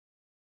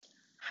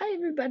Hi,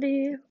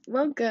 everybody.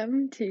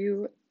 Welcome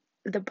to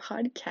the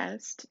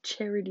podcast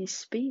Charity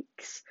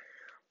Speaks,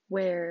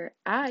 where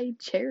I,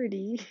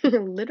 Charity,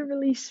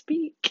 literally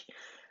speak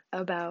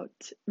about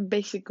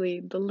basically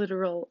the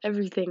literal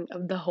everything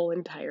of the whole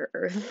entire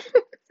earth.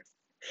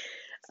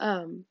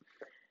 um,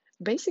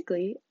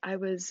 Basically, I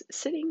was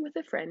sitting with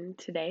a friend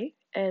today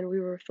and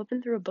we were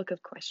flipping through a book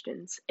of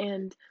questions,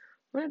 and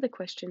one of the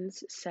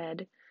questions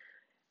said,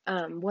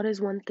 what is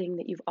one thing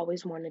that you've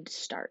always wanted to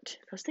start?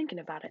 I was thinking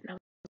about it and I was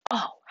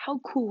like, oh, how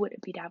cool would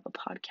it be to have a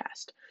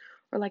podcast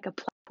or like a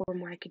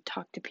platform where I could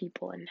talk to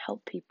people and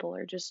help people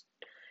or just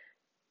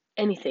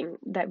anything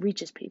that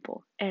reaches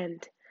people?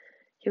 And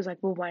he was like,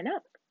 well, why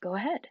not? Go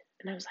ahead.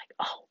 And I was like,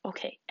 oh,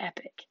 okay,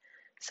 epic.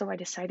 So I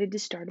decided to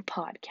start a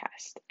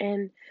podcast.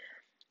 And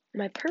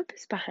my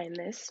purpose behind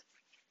this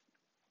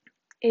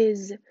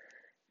is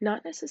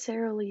not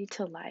necessarily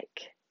to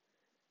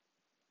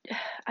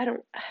I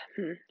don't,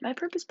 my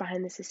purpose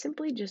behind this is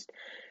simply just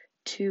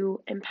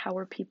to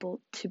empower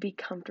people to be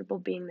comfortable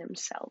being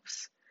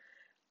themselves.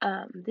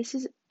 This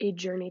is a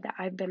journey that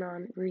I've been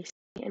on recently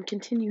and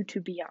continue to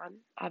be on,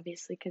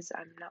 obviously, because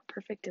I'm not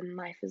perfect and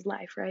life is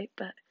life, right?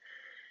 But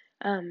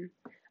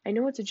I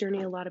know it's a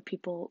journey a lot of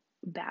people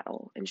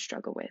battle and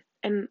struggle with,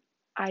 and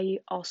I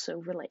also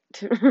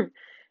relate.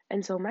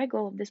 And so, my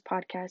goal of this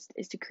podcast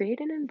is to create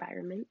an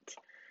environment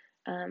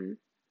um,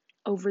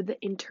 over the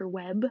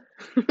interweb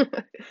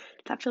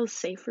that feels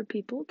safe for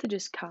people to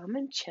just come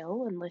and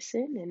chill and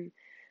listen. And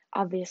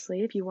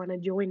obviously, if you want to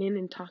join in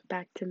and talk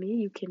back to me,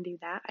 you can do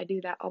that. I do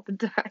that all the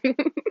time.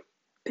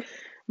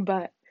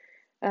 But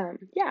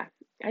yeah,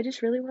 I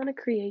just really want to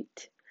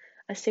create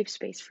a safe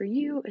space for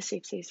you, a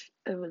safe space.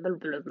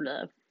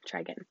 Try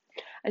again.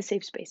 A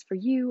safe space for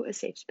you, a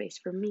safe space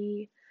for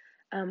me.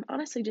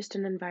 Honestly, just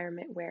an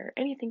environment where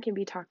anything can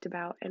be talked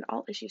about and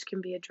all issues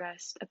can be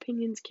addressed,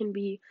 opinions can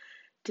be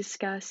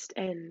discussed,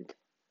 and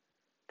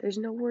there's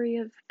no worry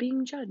of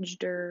being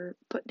judged or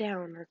put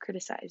down or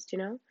criticized.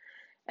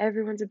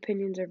 Everyone's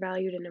opinions are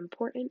valued and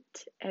important.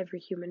 Every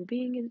human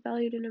being is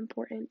valued and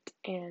important,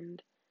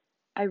 and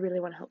I really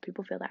want to help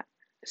people feel that.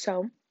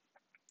 So,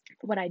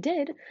 what I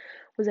did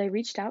was I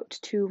reached out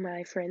to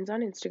my friends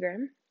on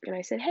Instagram and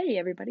I said, hey,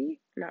 everybody.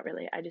 Not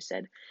really. I just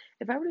said,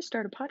 if I were to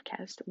start a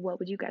podcast, what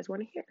would you guys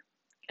want to hear?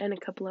 And a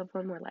couple of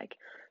them were like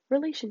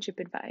relationship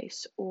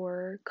advice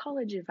or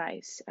college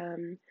advice,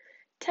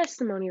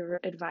 testimony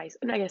advice,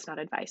 and I guess not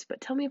advice,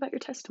 but tell me about your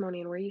testimony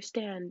and where you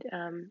stand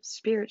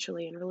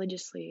spiritually and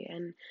religiously.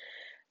 And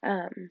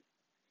um,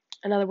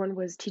 another one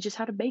was teach us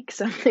how to bake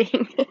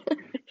something.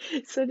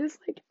 So just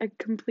like a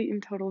complete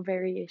and total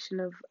variation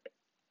of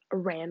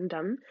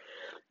random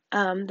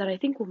that I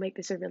think will make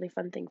this a really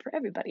fun thing for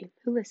everybody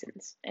who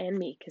listens and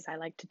me because I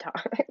like to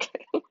talk.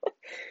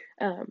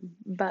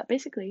 But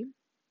basically,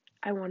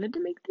 I wanted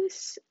to make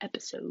this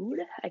episode,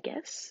 I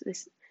guess,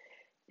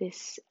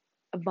 this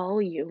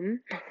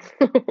volume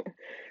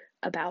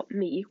about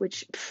me,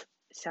 which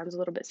sounds a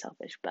little bit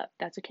selfish, but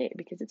that's okay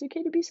because it's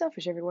okay to be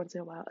selfish every once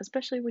in a while,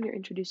 especially when you're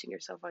introducing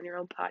yourself on your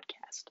own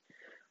podcast.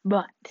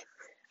 But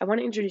I want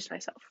to introduce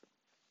myself.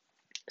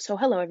 So,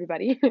 hello,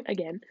 everybody.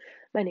 Again,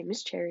 my name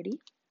is Charity,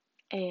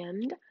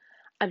 and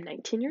I'm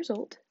 19 years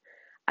old.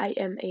 I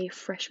am a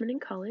freshman in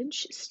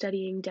college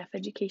studying deaf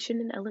education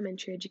and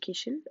elementary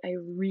education. I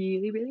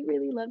really, really,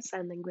 really love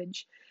sign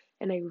language,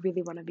 and I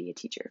really want to be a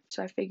teacher.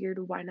 So I figured,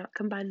 why not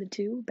combine the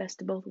two,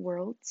 best of both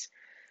worlds?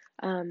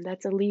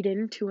 That's a lead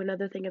in to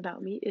another thing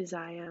about me is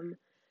I am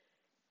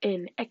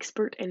an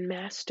expert and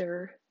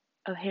master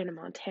of Hannah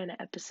Montana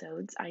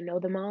episodes. I know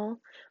them all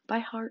by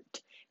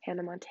heart.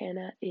 Hannah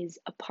Montana is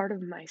a part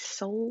of my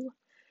soul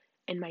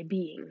and my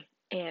being,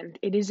 and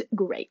it is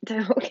great.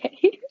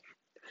 Okay.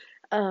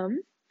 Um,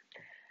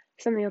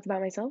 Something else about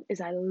myself is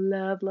I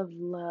love, love,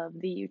 love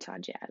the Utah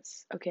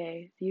Jazz.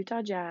 Okay, the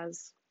Utah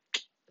Jazz,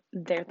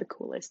 they're the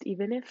coolest.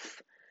 Even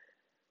if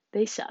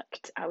they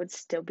sucked, I would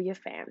still be a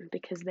fan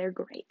because they're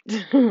great.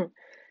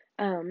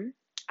 um,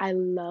 I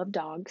love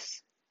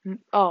dogs.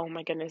 Oh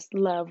my goodness,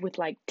 love with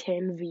like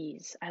 10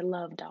 V's. I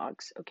love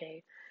dogs,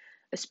 okay?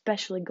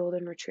 Especially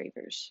golden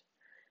retrievers.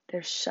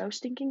 They're so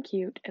stinking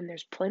cute, and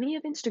there's plenty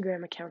of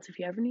Instagram accounts if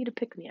you ever need to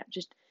pick me up.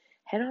 Just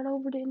head on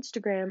over to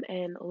Instagram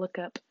and look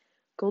up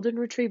golden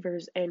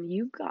retrievers, and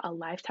you got a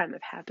lifetime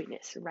of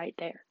happiness right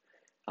there.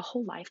 A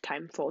whole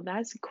lifetime full.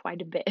 That's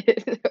quite a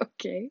bit,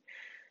 okay?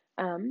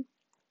 Um,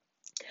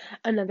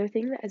 Another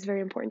thing that is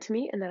very important to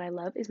me and that I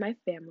love is my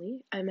family.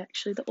 I'm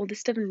actually the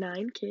oldest of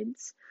 9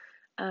 kids.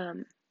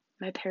 Um,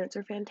 my parents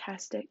are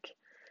fantastic.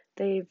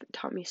 They've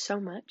taught me so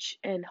much,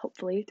 and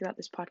hopefully throughout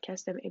this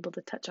podcast, I'm able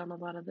to touch on a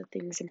lot of the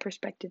things and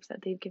perspectives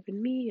that they've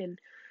given me and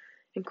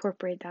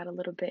incorporate that a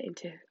little bit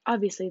into.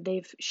 Obviously,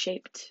 they've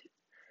shaped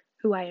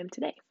who I am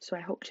today, so I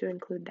hope to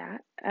include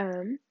that.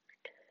 And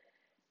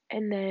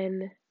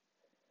then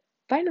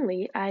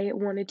finally, I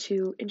wanted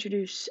to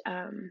introduce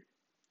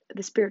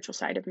the spiritual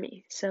side of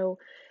me. So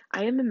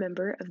I am a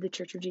member of the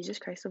Church of Jesus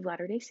Christ of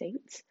Latter-day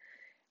Saints,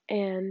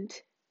 and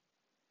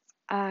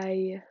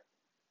I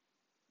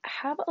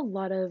have a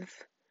lot of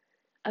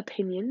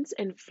opinions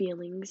and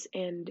feelings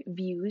and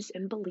views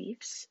and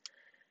beliefs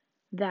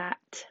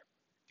that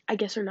I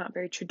guess are not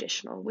very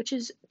traditional, which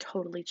is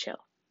totally chill,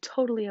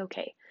 totally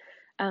okay.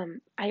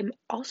 I'm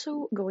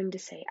also going to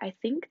say I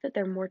think that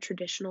they're more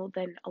traditional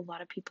than a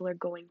lot of people are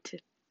going to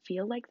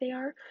feel like they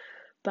are,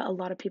 but a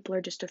lot of people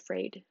are just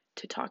afraid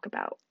to talk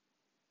about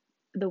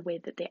the way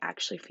that they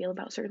actually feel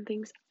about certain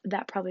things.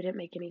 That probably didn't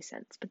make any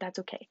sense, but that's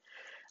okay.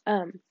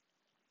 Um,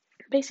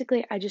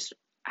 Basically, I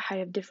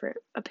have different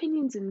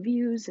opinions and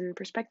views and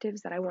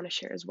perspectives that I want to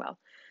share as well.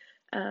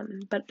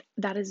 But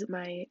that is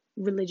my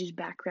religious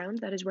background.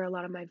 That is where a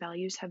lot of my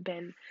values have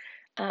been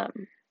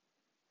um,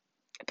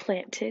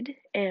 planted,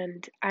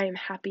 and I am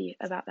happy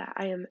about that.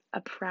 I am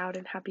a proud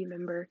and happy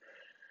member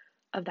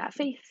of that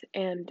faith,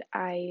 and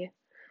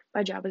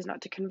my job is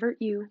not to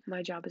convert you.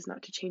 My job is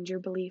not to change your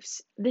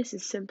beliefs. This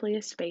is simply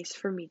a space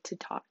for me to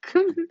talk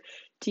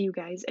to you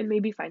guys and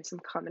maybe find some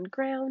common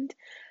ground,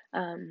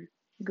 um,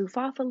 goof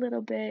off a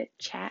little bit,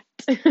 chat.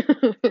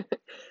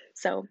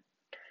 So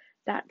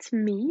that's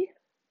me.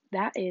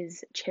 That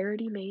is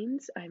Charity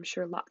Mains. I'm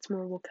sure lots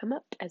more will come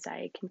up as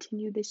I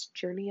continue this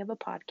journey of a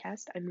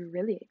podcast. I'm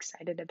really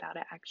excited about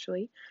it,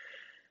 actually.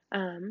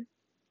 Um,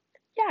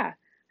 yeah,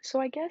 so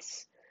I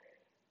guess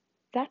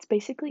that's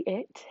basically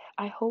it.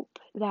 I hope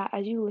that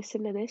as you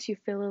listen to this, you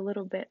feel a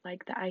little bit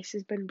like the ice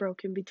has been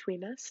broken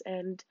between us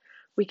and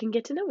we can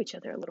get to know each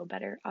other a little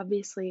better.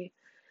 Obviously,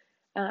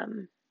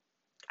 um,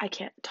 I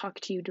can't talk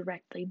to you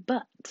directly,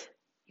 but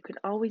you can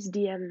always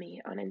DM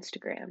me on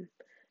Instagram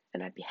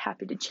and I'd be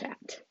happy to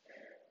chat.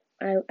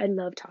 I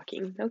love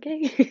talking,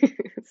 okay?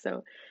 So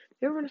if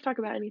you ever want to talk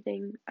about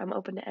anything, I'm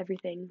open to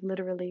everything,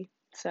 literally.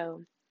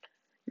 So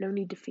no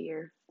need to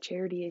fear.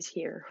 Charity is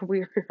here.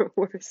 We're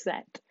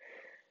set.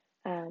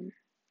 Um,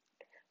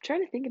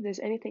 trying to think if there's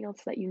anything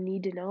else that you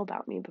need to know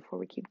about me before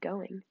we keep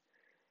going.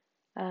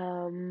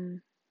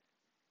 Um,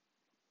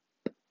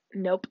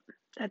 nope,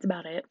 that's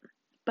about it.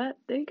 But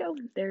there you go.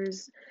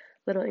 There's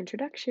a little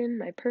introduction.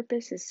 My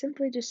purpose is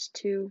simply just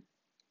to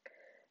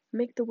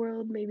make the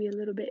world maybe a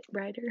little bit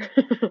brighter,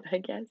 I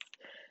guess.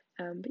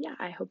 But yeah,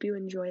 I hope you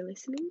enjoy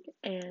listening,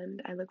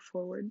 and I look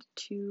forward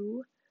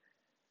to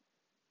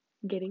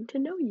getting to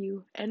know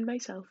you and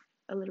myself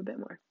a little bit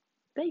more.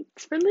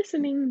 Thanks for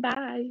listening.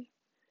 Bye.